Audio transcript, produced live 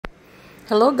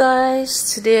Hello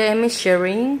guys, today I am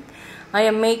sharing. I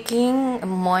am making a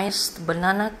moist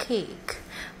banana cake.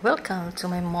 Welcome to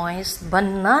my moist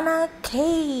banana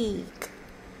cake.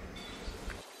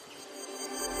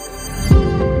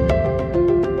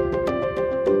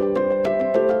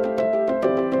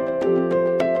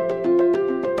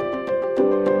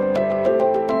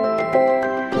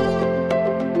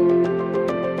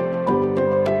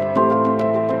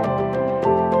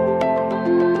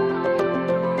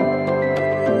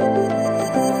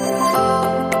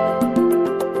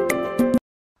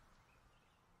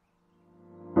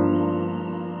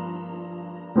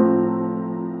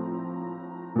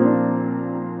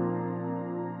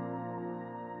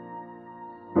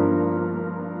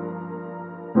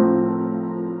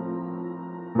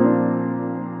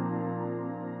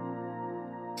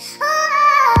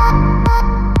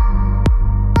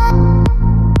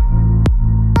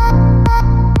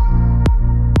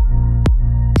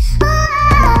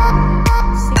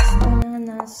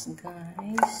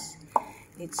 Guys,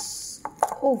 it's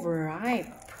overripe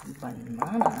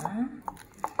banana,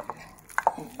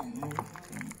 and I'm going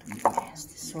to test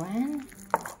this one.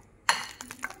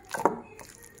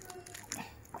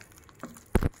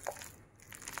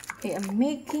 Okay, I'm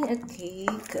making a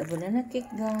cake, a banana cake,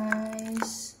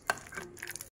 guys.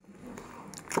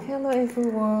 Hello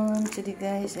everyone, today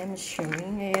guys I'm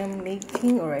sharing. I'm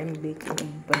baking a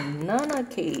banana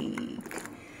cake.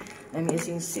 I'm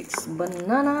using 6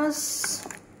 bananas,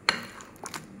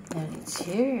 and it's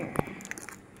here.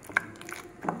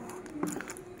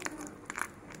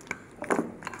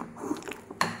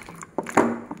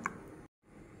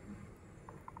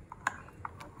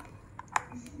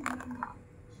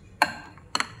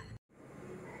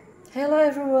 Hello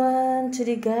everyone,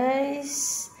 today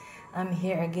guys I'm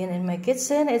here again in my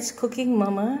kitchen. It's Cooking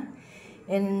Mama,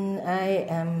 and I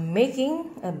am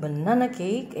making a banana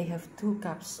cake. I have 2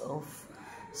 cups of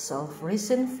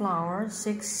self-raisin flour,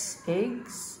 6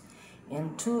 eggs,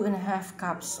 and 2.5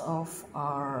 cups of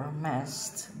our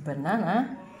mashed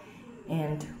banana,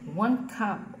 and 1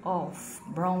 cup of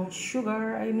brown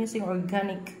sugar. I'm using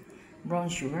organic brown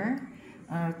sugar,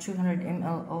 200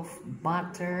 ml of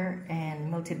butter and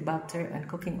melted butter and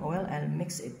cooking oil. I'll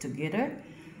mix it together.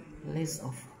 Less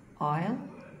of oil,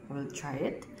 we'll try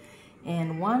it,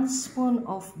 and 1 spoon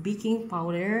of baking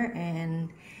powder, and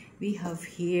we have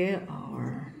here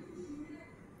our,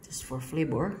 just for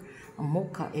flavor, a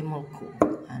mocha emulco,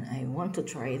 and I want to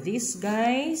try this,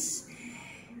 guys.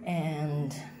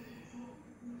 And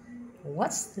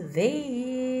what's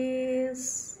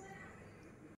this?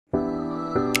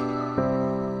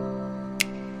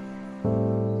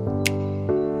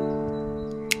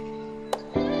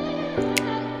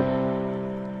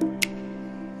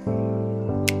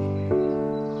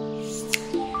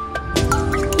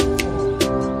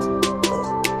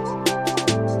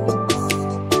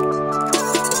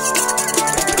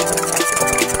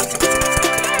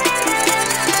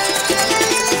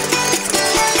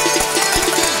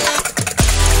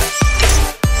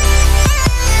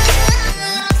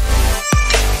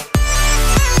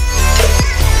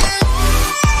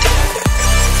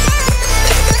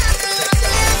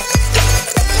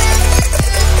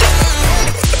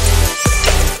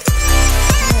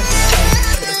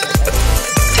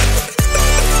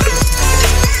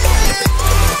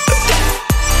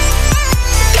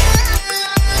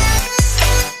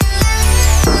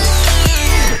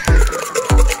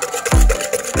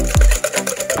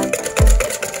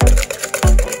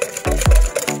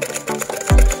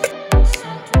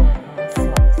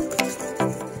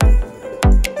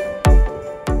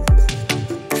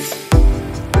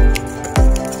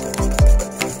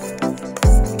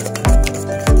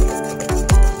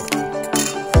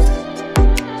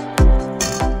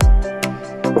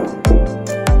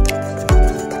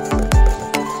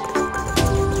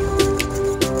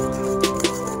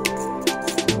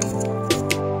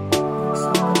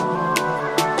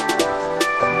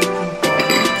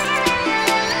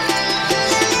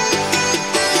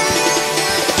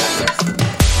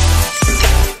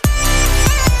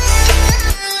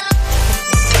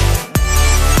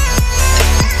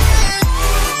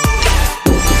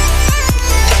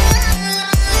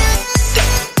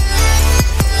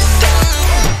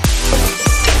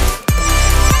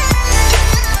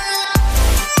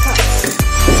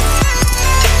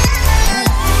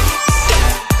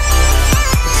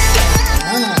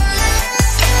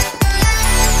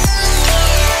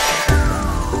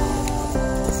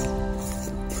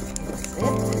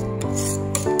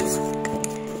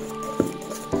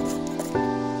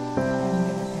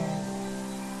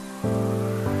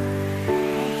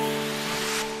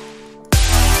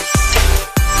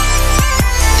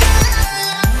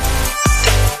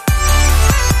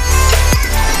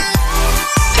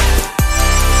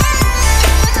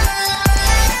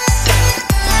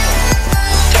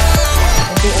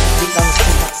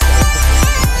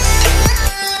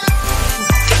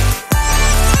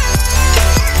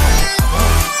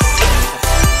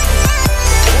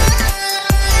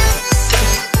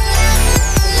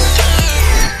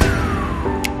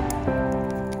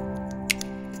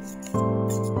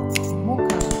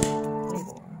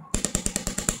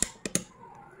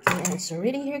 it's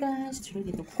already here, guys. It's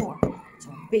ready to pour.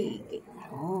 So bake it.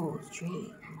 Oh,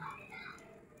 three.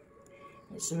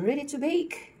 It's ready to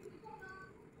bake.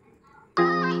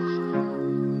 And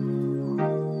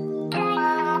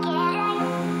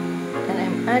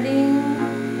I'm adding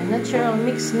a natural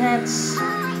mixed nuts,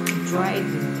 dried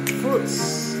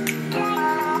fruits.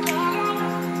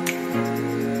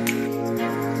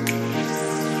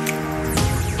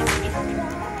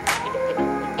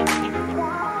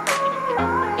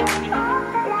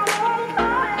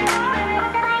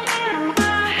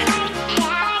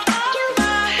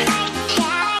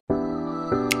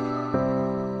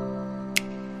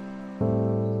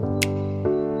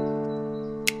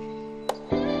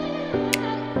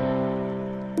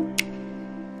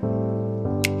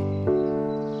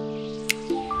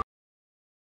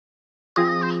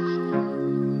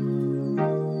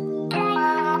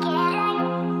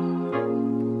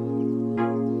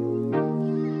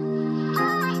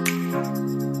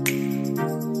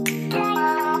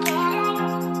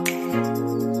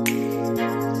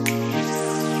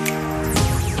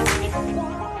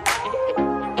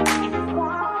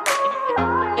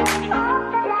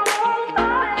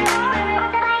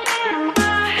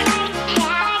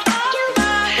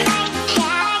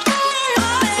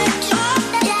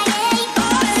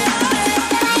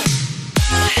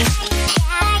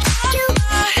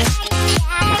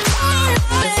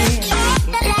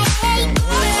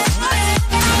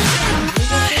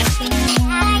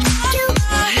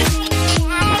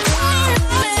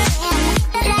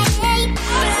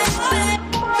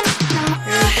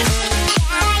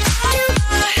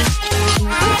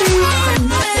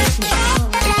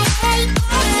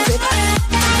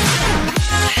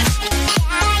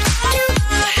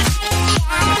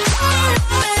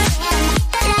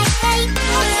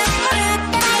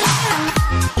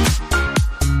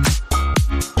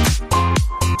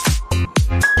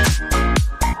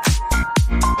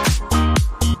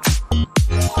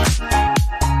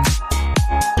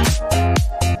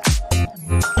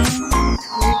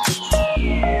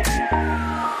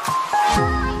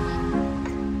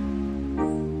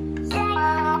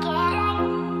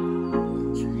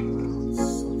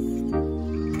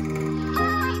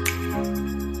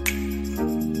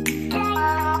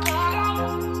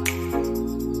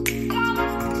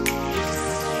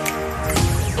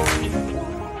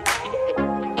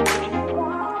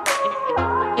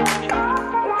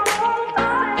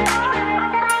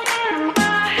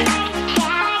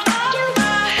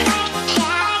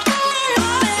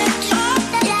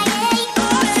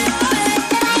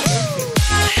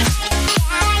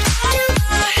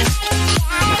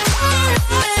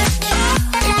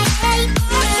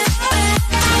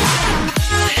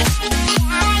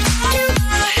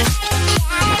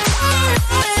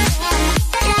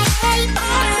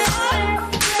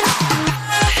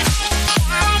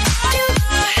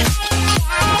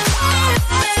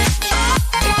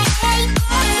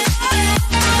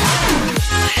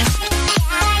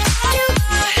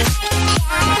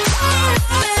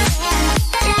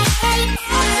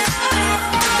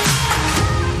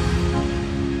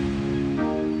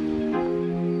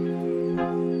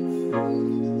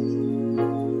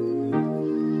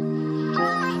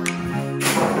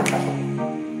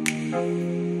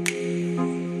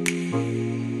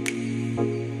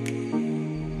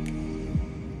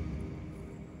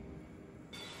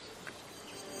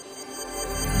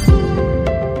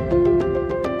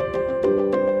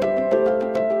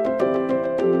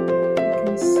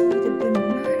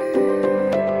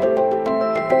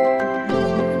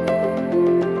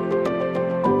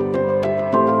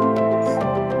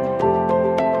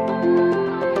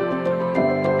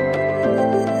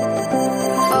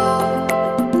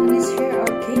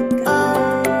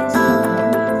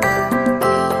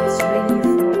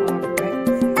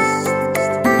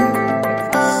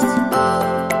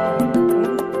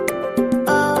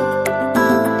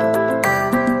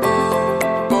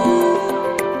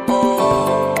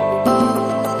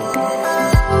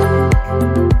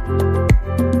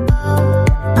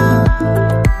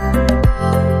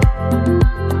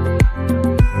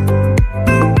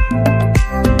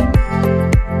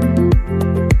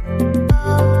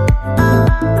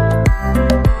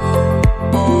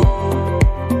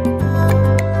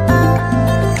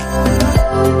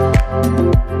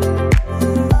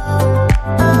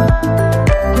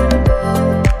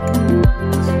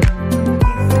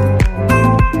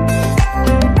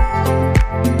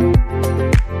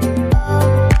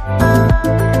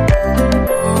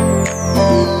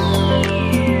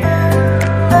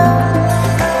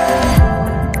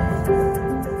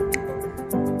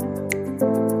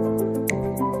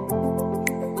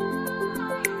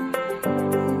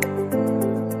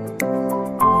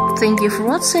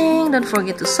 watching. Don't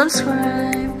forget to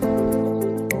subscribe.